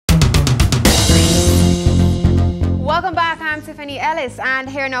I'm Tiffany Ellis, and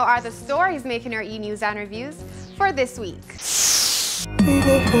here now are the stories making our e-news and reviews for this week.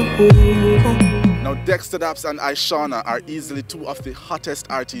 Now, Dexta Daps and Ishawna are easily two of the hottest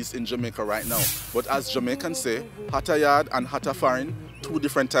artists in Jamaica right now. But as Jamaicans say, hotter yard and hotter foreign, two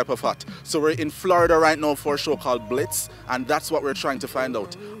different type of hot. So we're in Florida right now for a show called Blitz, and that's what we're trying to find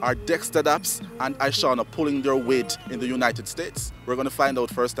out. Are Dexta Daps and Ishawna pulling their weight in the United States? We're going to find out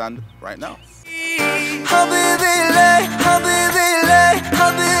firsthand right now.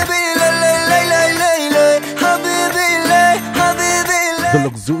 The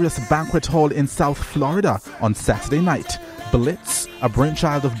luxurious banquet hall in South Florida on Saturday night. Blitz, a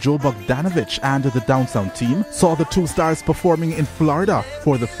brainchild of Joe Bogdanovich and the Downtown team, saw the two stars performing in Florida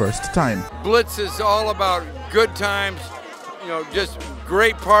for the first time. Blitz is all about good times, just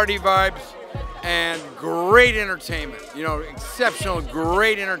great party vibes and great entertainment. Exceptional,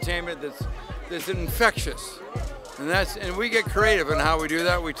 great entertainment that's infectious. And we get creative in how we do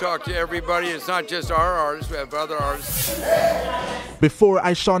that. We talk to everybody. It's not just our artists, we have other artists. Before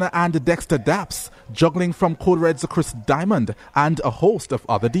Ishawna and Dexta Daps, juggling from Code Red's Chris Diamond and a host of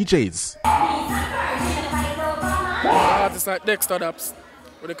other DJs. Artists like Dexta Daps,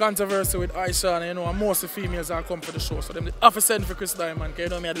 with the controversy with Ishawna, and most of the females are come for the show, so them the offer send for Chris Diamond,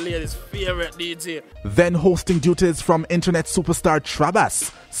 because me are the ladies' favorite DJ. Then hosting duties from internet superstar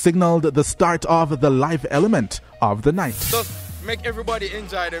Trabas signaled the start of the live element of the night. Just make everybody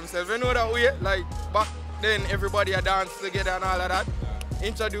enjoy themselves. You know that way, like back then everybody a dance together and all of that.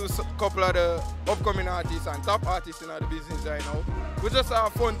 Introduce a couple of the upcoming artists and top artists in the business right now. We just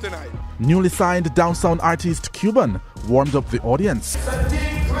have fun tonight. Newly signed downtown artist Cuban warmed up the audience.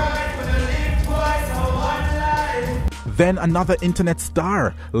 Then another internet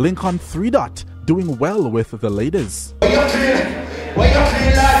star, Lincoln 3 Dot, doing well with the ladies.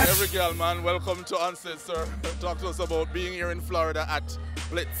 Every girl, man, welcome to Onstage, sir. Talk to us about being here in Florida at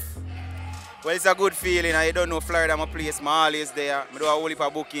Blitz. Well, it's a good feeling. I don't know Florida, my place, my always there. I do a whole heap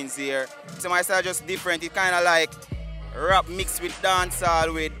of bookings here. So my style just different. It's kind of like rap mixed with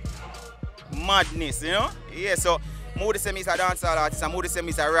dancehall with madness, Yeah, so I would say I'm a dancehall artist, I would say I'm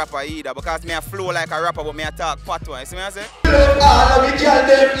a rapper either, because I flow like a rapper, but I talk patois. You see what I say?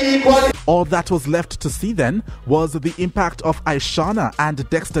 All that was left to see then was the impact of Ishawna and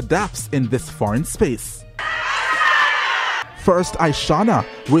Dexta Daps in this foreign space. First, Ishawna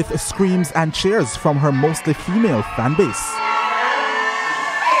with screams and cheers from her mostly female fan base.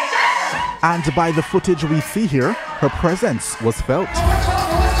 And by the footage we see here, her presence was felt.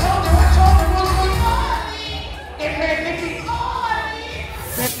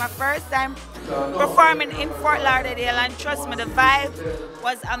 It's my first time performing in Fort Lauderdale, and trust me, the vibe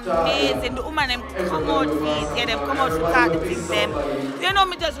was amazing. The woman them come out feet, them come out to talk the things them.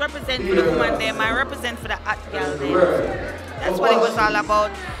 Me just represent for the woman them, I represent for the hot girl them. That's what it was all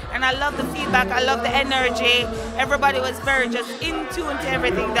about. And I love the feedback, I love the energy. Everybody was very just in tune to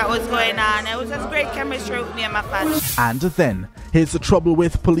everything that was going on. It was just great chemistry with me and my fans. And then, his trouble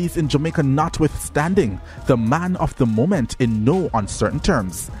with police in Jamaica notwithstanding, the man of the moment in no uncertain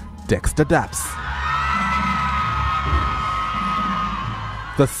terms, Dexta Daps.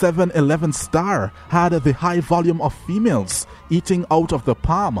 The 7-Eleven star had the high volume of females eating out of the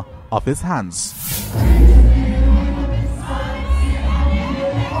palm of his hands.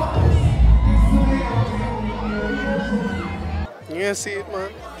 You see it,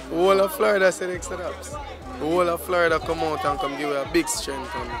 man. The whole of Florida said Dexta Daps. The whole of Florida come out and come give you a big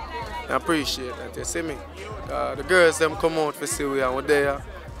strength, and I appreciate that. You see me? The girls them come out for see we and we're there.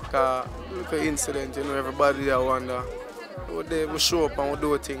 Look at the incident, everybody there wonder. We're there, we show up and we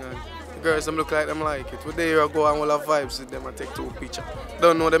do a thing, and the girls them look like them like it. We're there, go and we'll have vibes with them and take 2 pictures.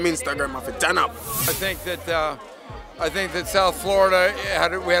 Don't know them Instagram have to turn up. I think that South Florida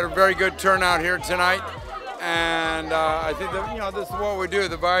we had a very good turnout here tonight. And I think that this is what we do.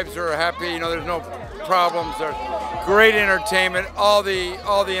 The vibes are happy. There's no problems. There's great entertainment. All the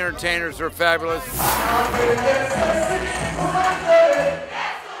entertainers are fabulous.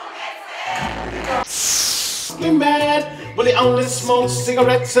 Well, he only smokes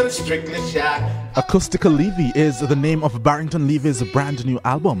cigarettes and strictly shack. Acoustica Levy is the name of Barrington Levy's brand new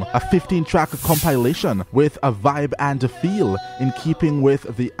album, a 15-track compilation with a vibe and a feel in keeping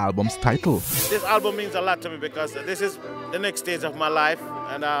with the album's title. This album means a lot to me because this is the next stage of my life,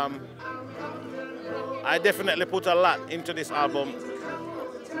 and I definitely put a lot into this album.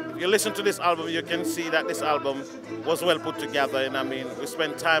 If you listen to this album, you can see that this album was well put together, we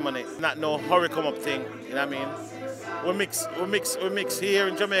spent time on it. Not no hurry come up thing, We mix here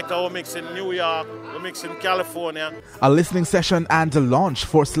in Jamaica, we mix in New York, we mix in California. A listening session and a launch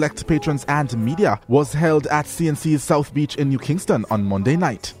for select patrons and media was held at CNC's South Beach in New Kingston on Monday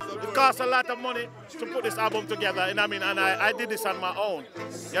night. It cost a lot of money to put this album together, and I did this on my own.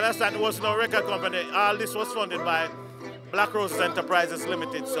 You understand? There was no record company. All this was funded by Black Roses Enterprises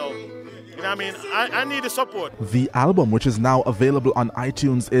Limited, so I need the support. The album, which is now available on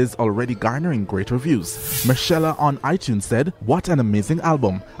iTunes, is already garnering great reviews. Michelle on iTunes said, "What an amazing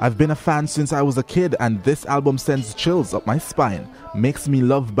album. I've been a fan since I was a kid, and this album sends chills up my spine. Makes me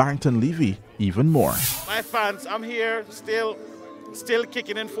love Barrington Levy even more." My fans, I'm here, still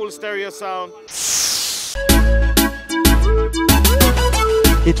kicking in full stereo sound.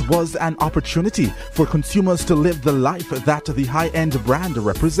 It was an opportunity for consumers to live the life that the high-end brand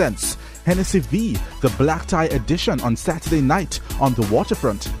represents. Hennessy V, the black tie edition on Saturday night on the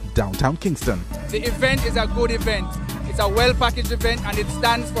waterfront, downtown Kingston. The event is a good event. It's a well-packaged event, and it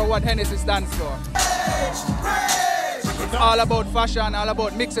stands for what Hennessy stands for. It's all about fashion, all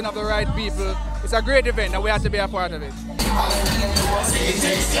about mixing up the right people. It's a great event, and we have to be a part of it.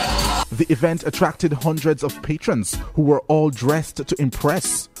 The event attracted hundreds of patrons who were all dressed to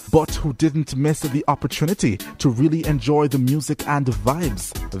impress, but who didn't miss the opportunity to really enjoy the music and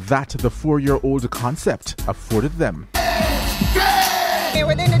vibes that the 4-year-old concept afforded them.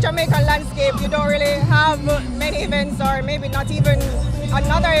 Within the Jamaican landscape, you don't really have many events, or maybe not even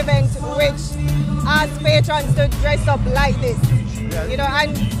another event which asks patrons to dress up like this. You know,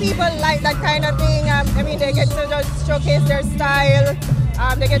 and people like that kind of thing. They get to just showcase their style.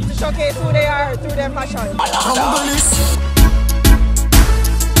 They get to showcase who they are through their fashion.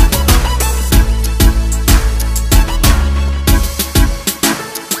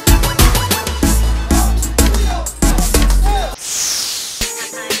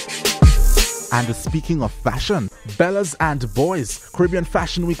 And speaking of fashion, Bellas and Boys, Caribbean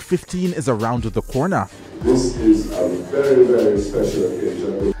Fashion Week 15 is around the corner. This is a very, very special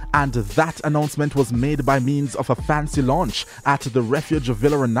occasion. And that announcement was made by means of a fancy launch at the Refuge of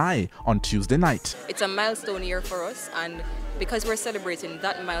Villarenai on Tuesday night. It's a milestone year for us, and because we're celebrating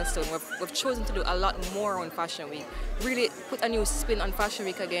that milestone, we've chosen to do a lot more on Fashion Week. Really put a new spin on Fashion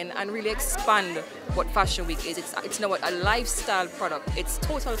Week again and really expand what Fashion Week is. It's now a lifestyle product. It's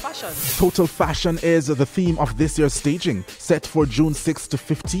total fashion. Total fashion is the theme of this year's staging, set for June 6 to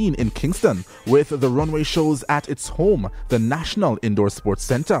 15 in Kingston, with the runway shows at its home, the National Indoor Sports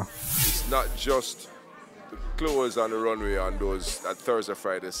Centre. It's not just the clothes on the runway on those at Thursday,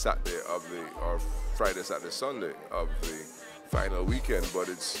 Friday, Saturday or Friday, Saturday, Sunday of the final weekend, but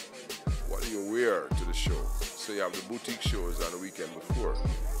it's what do you wear to the show. So you have the boutique shows on the weekend before.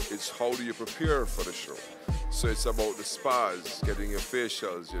 It's how do you prepare for the show. So it's about the spas, getting your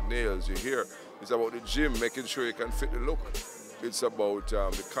facials, your nails, your hair. It's about the gym, making sure you can fit the look. It's about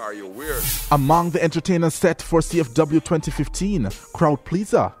the car you wear. Among the entertainers set for CFW 2015, crowd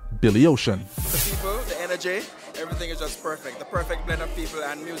pleaser Billy Ocean. The people, the energy, everything is just perfect. The perfect blend of people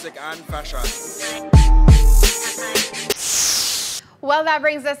and music and fashion. Well, that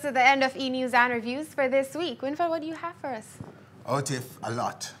brings us to the end of E-News and Reviews for this week. Winfred, what do you have for us? Otif, a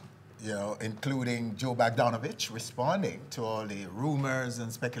lot, including Joe Bogdanovich responding to all the rumors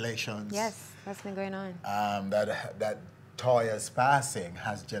and speculations. Yes, what's been going on? That Toya's passing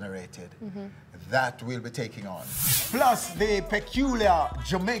has generated. That we'll be taking on. Plus, the peculiar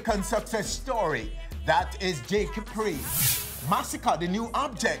Jamaican success story, that is J. Capri. Massacre, the new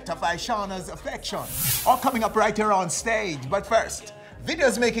object of Ishawna's affection. All coming up right here on stage. But first,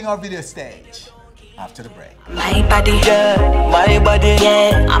 videos making our video stage. After the break. My body, yeah, my body,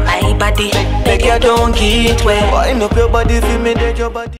 yeah, my body. Make your don't get wet. Wind up your body, feel me, dead your body.